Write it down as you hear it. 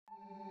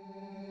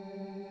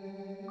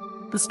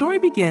The story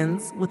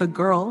begins with a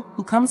girl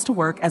who comes to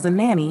work as a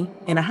nanny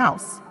in a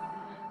house.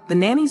 The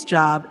nanny's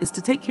job is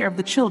to take care of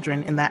the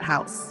children in that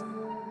house.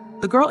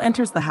 The girl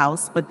enters the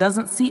house but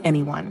doesn't see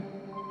anyone.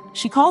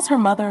 She calls her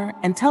mother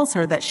and tells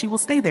her that she will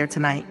stay there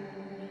tonight.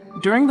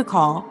 During the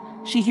call,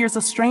 she hears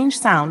a strange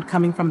sound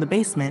coming from the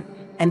basement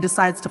and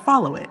decides to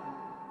follow it.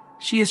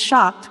 She is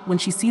shocked when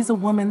she sees a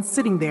woman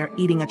sitting there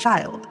eating a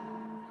child.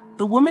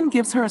 The woman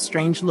gives her a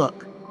strange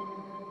look,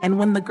 and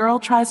when the girl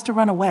tries to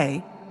run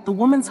away, the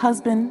woman's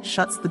husband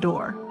shuts the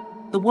door.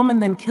 The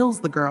woman then kills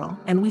the girl,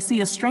 and we see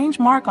a strange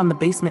mark on the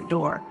basement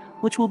door,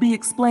 which will be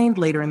explained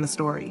later in the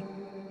story.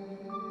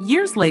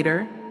 Years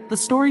later, the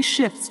story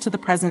shifts to the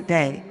present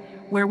day,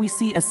 where we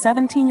see a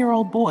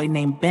 17-year-old boy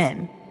named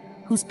Ben,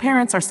 whose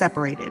parents are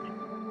separated.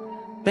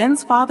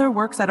 Ben's father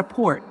works at a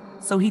port,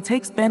 so he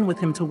takes Ben with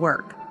him to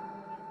work.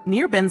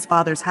 Near Ben's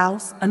father's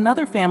house,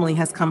 another family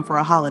has come for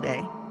a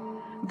holiday.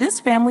 This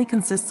family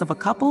consists of a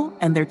couple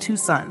and their 2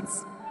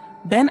 sons.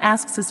 Ben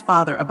asks his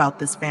father about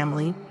this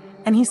family,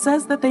 and he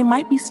says that they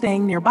might be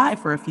staying nearby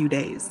for a few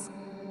days.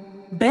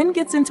 Ben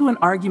gets into an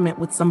argument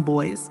with some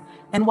boys,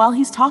 and while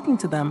he's talking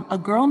to them, a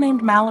girl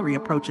named Mallory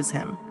approaches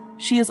him.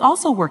 She is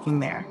also working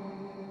there.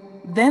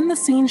 Then the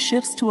scene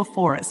shifts to a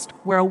forest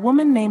where a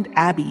woman named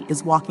Abby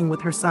is walking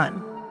with her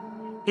son.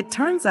 It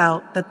turns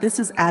out that this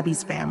is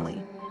Abby's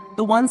family,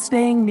 the one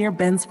staying near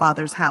Ben's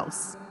father's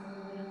house.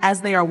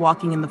 As they are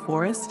walking in the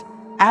forest,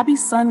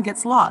 Abby's son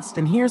gets lost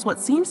and hears what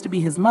seems to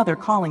be his mother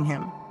calling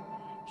him.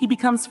 He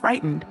becomes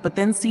frightened, but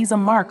then sees a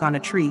mark on a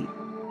tree,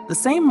 the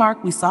same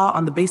mark we saw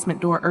on the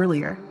basement door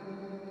earlier.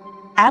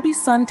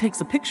 Abby's son takes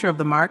a picture of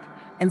the mark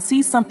and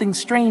sees something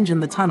strange in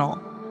the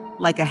tunnel,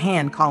 like a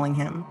hand calling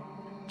him.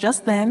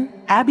 Just then,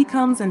 Abby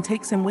comes and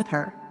takes him with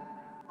her.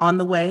 On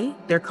the way,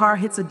 their car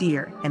hits a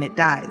deer and it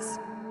dies.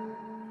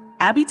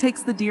 Abby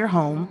takes the deer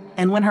home,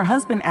 and when her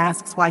husband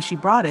asks why she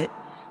brought it,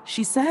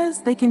 she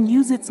says they can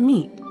use its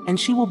meat and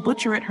she will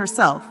butcher it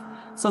herself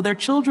so their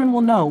children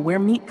will know where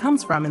meat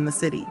comes from in the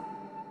city.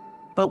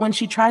 But when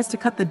she tries to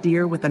cut the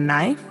deer with a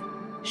knife,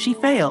 she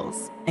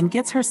fails and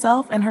gets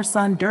herself and her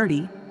son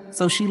dirty,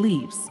 so she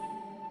leaves.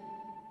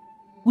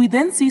 We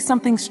then see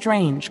something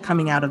strange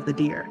coming out of the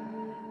deer.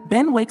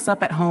 Ben wakes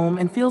up at home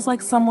and feels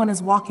like someone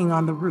is walking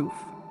on the roof.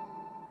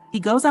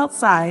 He goes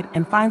outside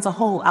and finds a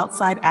hole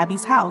outside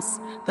Abby's house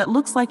that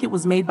looks like it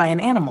was made by an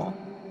animal.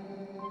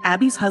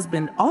 Abby's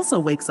husband also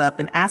wakes up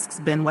and asks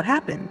Ben what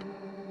happened.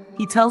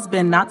 He tells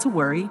Ben not to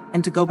worry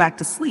and to go back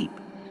to sleep,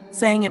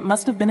 saying it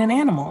must have been an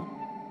animal.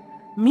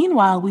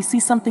 Meanwhile, we see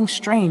something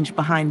strange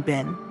behind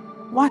Ben,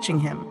 watching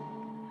him.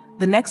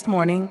 The next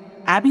morning,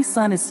 Abby's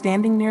son is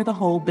standing near the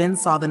hole Ben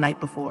saw the night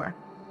before.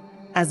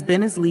 As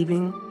Ben is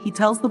leaving, he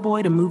tells the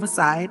boy to move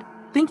aside,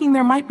 thinking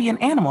there might be an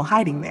animal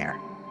hiding there.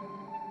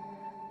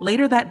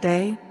 Later that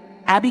day,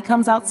 Abby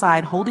comes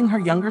outside holding her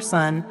younger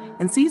son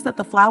and sees that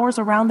the flowers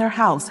around their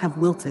house have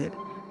wilted,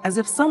 as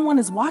if someone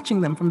is watching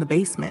them from the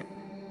basement.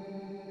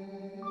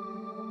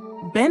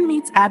 Ben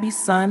meets Abby's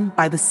son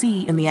by the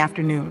sea in the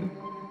afternoon,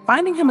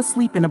 finding him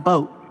asleep in a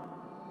boat.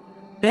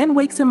 Ben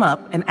wakes him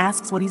up and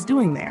asks what he's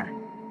doing there.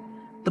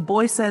 The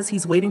boy says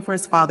he's waiting for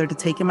his father to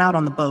take him out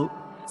on the boat,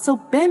 so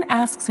Ben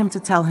asks him to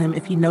tell him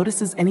if he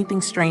notices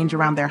anything strange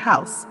around their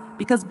house,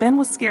 because Ben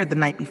was scared the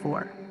night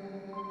before.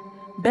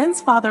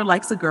 Ben's father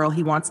likes a girl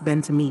he wants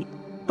Ben to meet,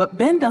 but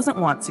Ben doesn't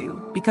want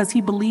to because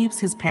he believes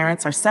his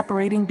parents are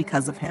separating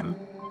because of him.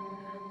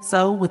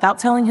 So, without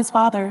telling his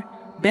father,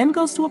 Ben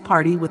goes to a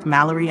party with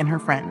Mallory and her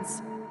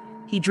friends.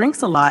 He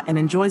drinks a lot and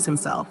enjoys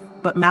himself,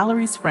 but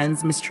Mallory's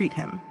friends mistreat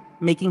him,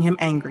 making him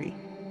angry.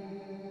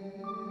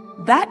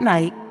 That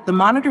night, the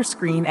monitor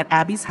screen at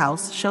Abby's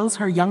house shows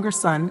her younger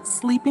son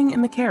sleeping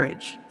in the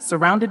carriage,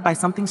 surrounded by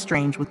something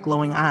strange with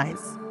glowing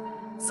eyes.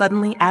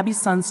 Suddenly, Abby's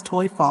son's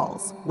toy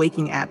falls,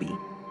 waking Abby.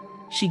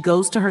 She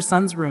goes to her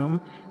son's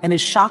room and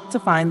is shocked to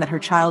find that her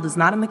child is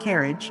not in the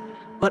carriage,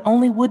 but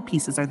only wood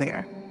pieces are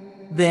there.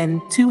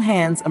 Then, 2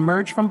 hands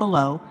emerge from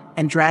below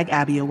and drag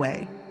Abby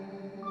away.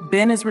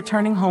 Ben is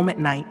returning home at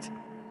night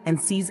and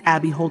sees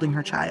Abby holding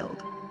her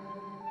child.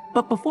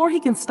 But before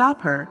he can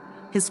stop her,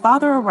 his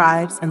father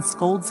arrives and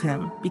scolds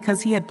him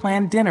because he had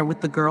planned dinner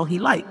with the girl he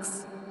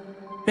likes.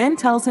 Ben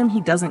tells him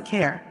he doesn't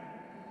care.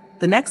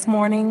 The next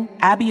morning,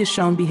 Abby is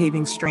shown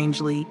behaving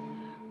strangely,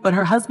 but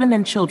her husband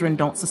and children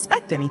don't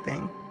suspect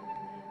anything.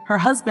 Her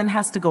husband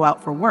has to go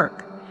out for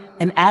work,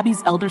 and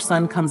Abby's elder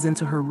son comes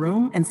into her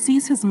room and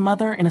sees his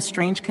mother in a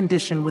strange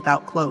condition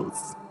without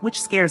clothes,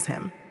 which scares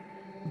him.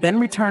 Ben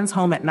returns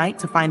home at night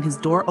to find his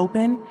door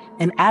open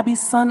and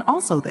Abby's son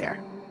also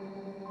there.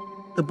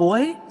 The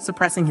boy,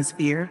 suppressing his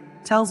fear,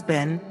 tells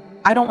Ben,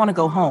 "I don't want to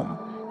go home,"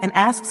 and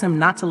asks him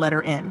not to let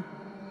her in.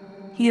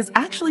 He is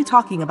actually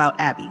talking about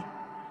Abby.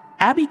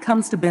 Abby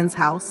comes to Ben's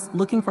house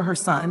looking for her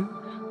son,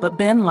 but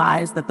Ben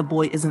lies that the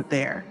boy isn't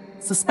there,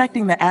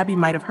 suspecting that Abby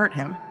might have hurt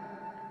him.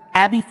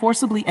 Abby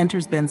forcibly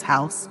enters Ben's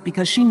house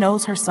because she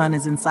knows her son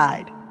is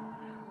inside.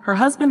 Her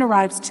husband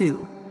arrives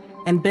too,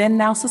 and Ben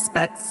now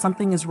suspects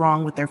something is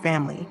wrong with their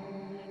family.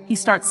 He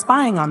starts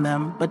spying on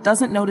them, but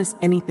doesn't notice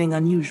anything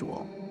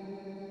unusual.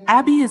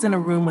 Abby is in a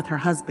room with her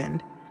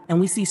husband, and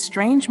we see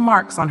strange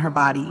marks on her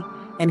body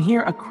and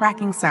hear a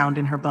cracking sound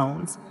in her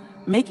bones,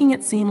 making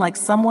it seem like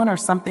someone or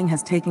something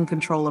has taken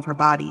control of her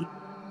body.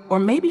 Or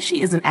maybe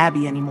she isn't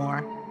Abby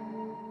anymore.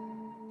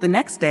 The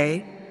next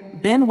day,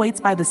 Ben waits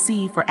by the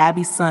sea for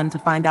Abby's son to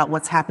find out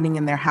what's happening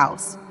in their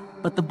house,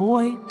 but the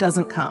boy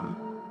doesn't come.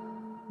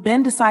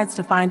 Ben decides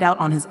to find out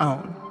on his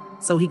own,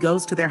 so he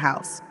goes to their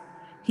house.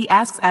 He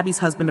asks Abby's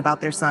husband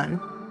about their son,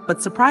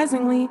 but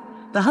surprisingly,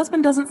 the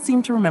husband doesn't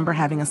seem to remember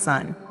having a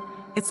son.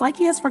 It's like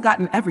he has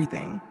forgotten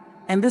everything,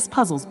 and this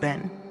puzzles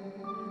Ben.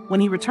 When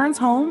he returns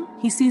home,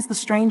 he sees the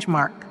strange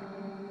mark.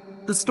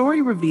 The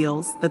story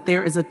reveals that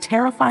there is a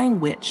terrifying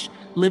witch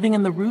living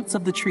in the roots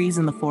of the trees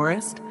in the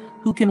forest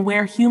who can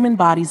wear human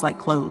bodies like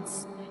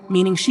clothes,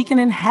 meaning she can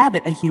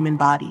inhabit a human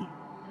body.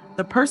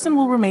 The person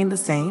will remain the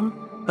same,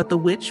 but the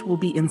witch will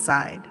be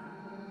inside.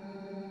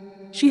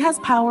 She has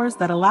powers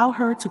that allow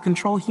her to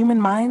control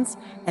human minds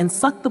and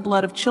suck the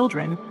blood of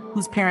children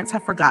whose parents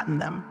have forgotten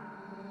them.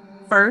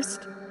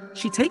 First,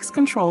 she takes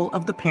control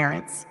of the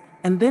parents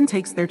and then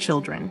takes their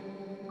children.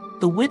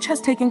 The witch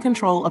has taken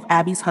control of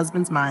Abby's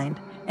husband's mind,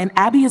 and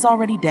Abby is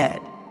already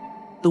dead.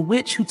 The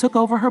witch who took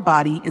over her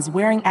body is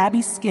wearing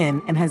Abby's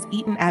skin and has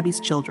eaten Abby's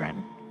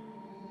children.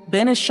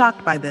 Ben is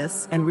shocked by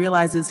this and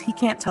realizes he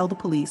can't tell the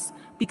police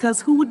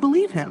because who would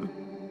believe him?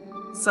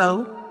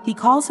 So, he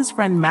calls his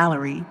friend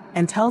Mallory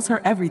and tells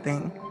her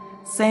everything,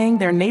 saying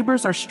their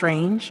neighbors are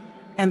strange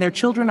and their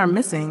children are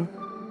missing,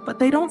 but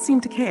they don't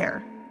seem to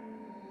care.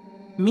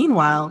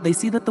 Meanwhile, they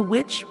see that the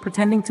witch,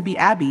 pretending to be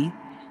Abby,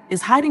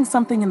 is hiding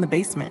something in the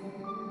basement.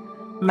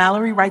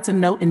 Mallory writes a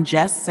note in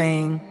jest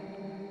saying,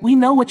 "We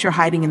know what you're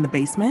hiding in the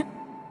basement,"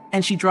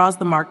 and she draws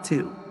the mark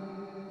too.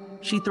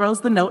 She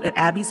throws the note at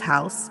Abby's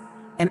house,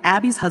 and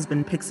Abby's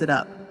husband picks it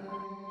up.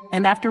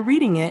 And after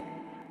reading it,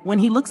 when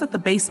he looks at the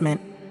basement,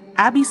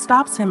 Abby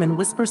stops him and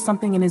whispers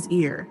something in his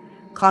ear,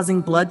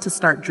 causing blood to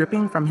start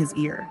dripping from his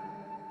ear.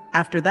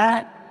 After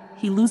that,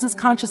 he loses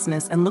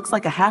consciousness and looks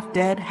like a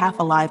half-dead,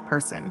 half-alive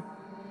person.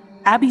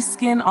 Abby's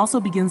skin also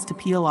begins to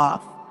peel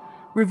off,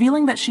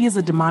 revealing that she is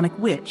a demonic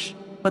witch,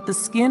 but the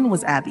skin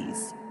was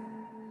Abby's.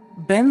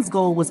 Ben's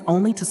goal was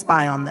only to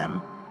spy on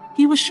them.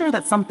 He was sure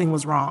that something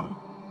was wrong.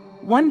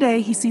 One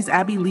day, he sees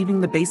Abby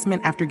leaving the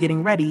basement after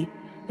getting ready,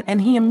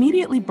 and he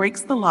immediately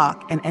breaks the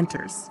lock and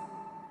enters.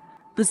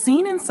 The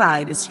scene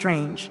inside is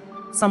strange.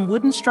 Some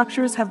wooden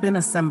structures have been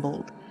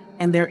assembled,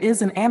 and there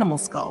is an animal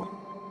skull.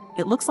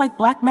 It looks like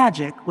black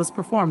magic was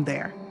performed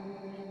there.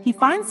 He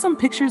finds some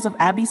pictures of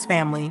Abby's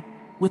family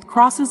with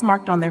crosses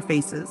marked on their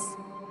faces.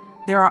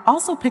 There are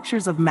also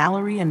pictures of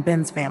Mallory and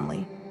Ben's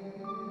family.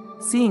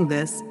 Seeing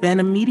this, Ben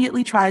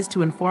immediately tries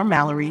to inform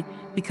Mallory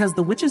because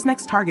the witch's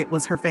next target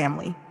was her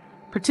family,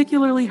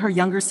 particularly her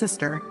younger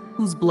sister,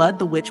 whose blood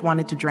the witch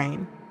wanted to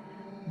drain.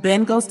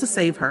 Ben goes to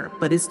save her,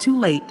 but is too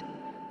late.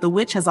 The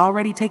witch has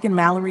already taken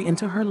Mallory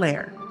into her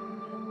lair.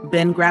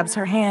 Ben grabs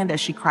her hand as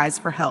she cries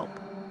for help.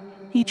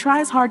 He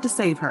tries hard to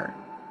save her,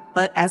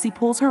 but as he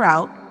pulls her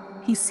out,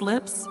 he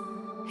slips,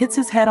 hits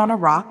his head on a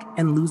rock,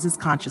 and loses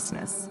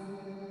consciousness.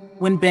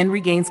 When Ben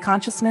regains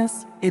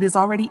consciousness, it is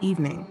already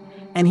evening,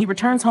 and he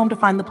returns home to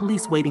find the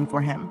police waiting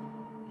for him.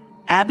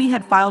 Abby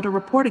had filed a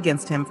report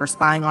against him for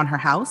spying on her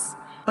house,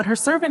 but her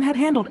servant had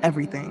handled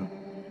everything.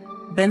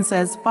 Ben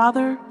says,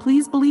 "Father,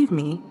 please believe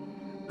me."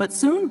 But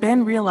soon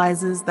Ben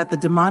realizes that the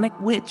demonic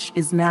witch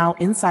is now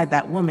inside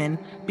that woman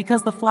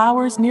because the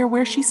flowers near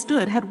where she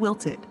stood had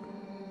wilted.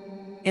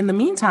 In the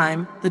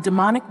meantime, the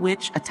demonic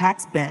witch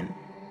attacks Ben.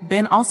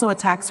 Ben also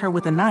attacks her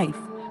with a knife,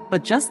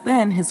 but just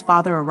then his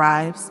father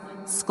arrives,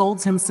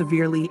 scolds him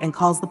severely, and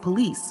calls the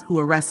police, who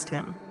arrest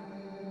him.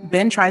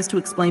 Ben tries to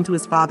explain to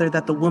his father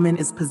that the woman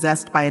is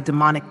possessed by a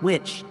demonic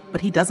witch,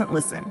 but he doesn't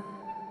listen.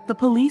 The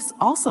police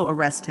also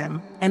arrest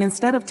him, and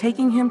instead of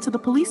taking him to the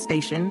police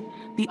station,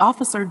 the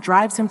officer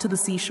drives him to the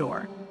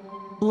seashore.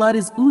 Blood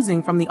is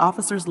oozing from the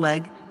officer's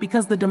leg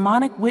because the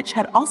demonic witch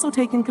had also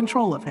taken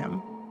control of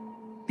him.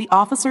 The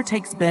officer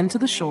takes Ben to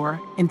the shore,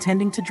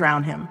 intending to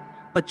drown him,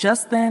 but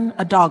just then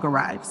a dog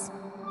arrives.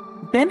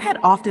 Ben had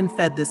often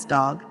fed this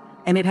dog,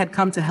 and it had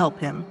come to help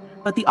him,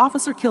 but the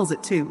officer kills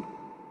it too.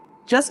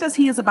 Just as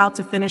he is about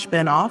to finish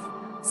Ben off,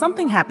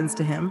 something happens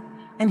to him,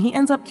 and he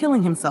ends up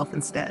killing himself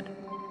instead.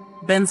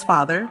 Ben's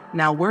father,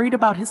 now worried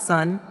about his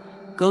son,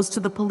 goes to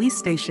the police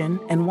station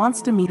and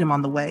wants to meet him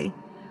on the way,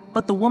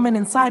 but the woman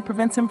inside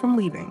prevents him from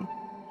leaving.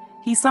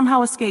 He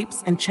somehow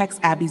escapes and checks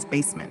Abby's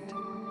basement.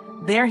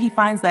 There he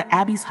finds that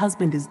Abby's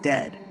husband is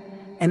dead,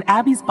 and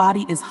Abby's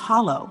body is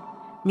hollow,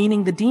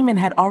 meaning the demon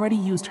had already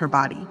used her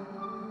body.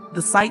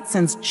 The sight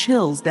sends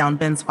chills down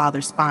Ben's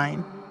father's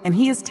spine, and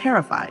he is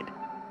terrified.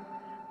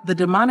 The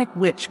demonic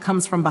witch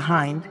comes from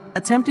behind,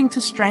 attempting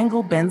to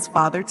strangle Ben's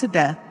father to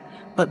death,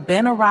 but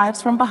Ben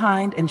arrives from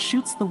behind and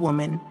shoots the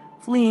woman,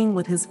 fleeing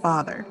with his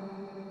father.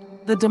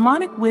 The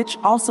demonic witch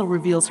also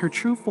reveals her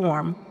true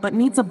form, but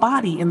needs a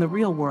body in the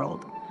real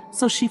world,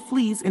 so she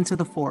flees into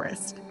the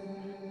forest.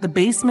 The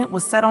basement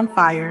was set on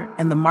fire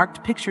and the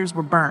marked pictures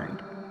were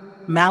burned.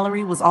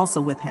 Mallory was also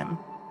with him.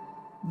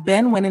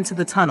 Ben went into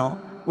the tunnel,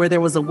 where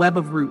there was a web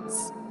of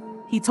roots.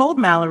 He told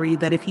Mallory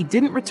that if he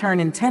didn't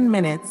return in 10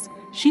 minutes,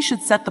 she should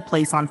set the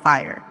place on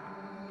fire.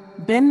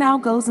 Ben now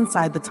goes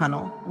inside the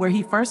tunnel, where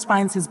he first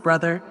finds his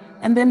brother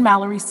and then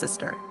Mallory's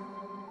sister.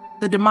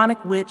 The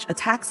demonic witch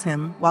attacks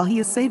him while he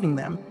is saving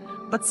them,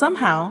 but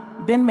somehow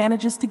Ben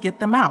manages to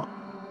get them out.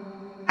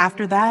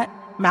 After that,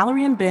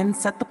 Mallory and Ben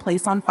set the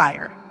place on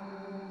fire.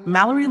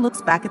 Mallory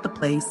looks back at the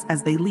place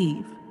as they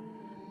leave.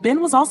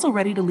 Ben was also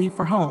ready to leave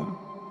for home.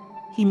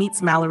 He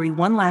meets Mallory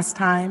one last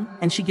time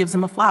and she gives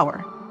him a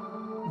flower.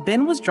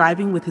 Ben was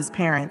driving with his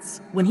parents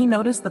when he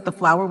noticed that the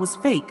flower was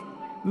fake,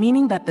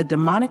 meaning that the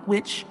demonic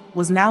witch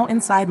was now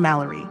inside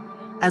Mallory,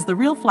 as the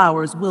real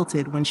flowers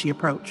wilted when she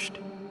approached.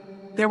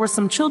 There were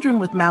some children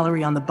with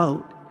Mallory on the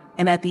boat,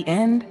 and at the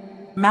end,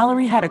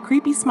 Mallory had a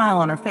creepy smile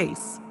on her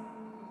face.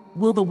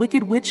 Will the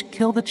wicked witch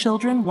kill the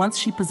children once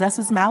she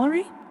possesses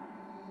Mallory?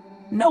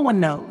 No one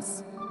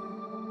knows.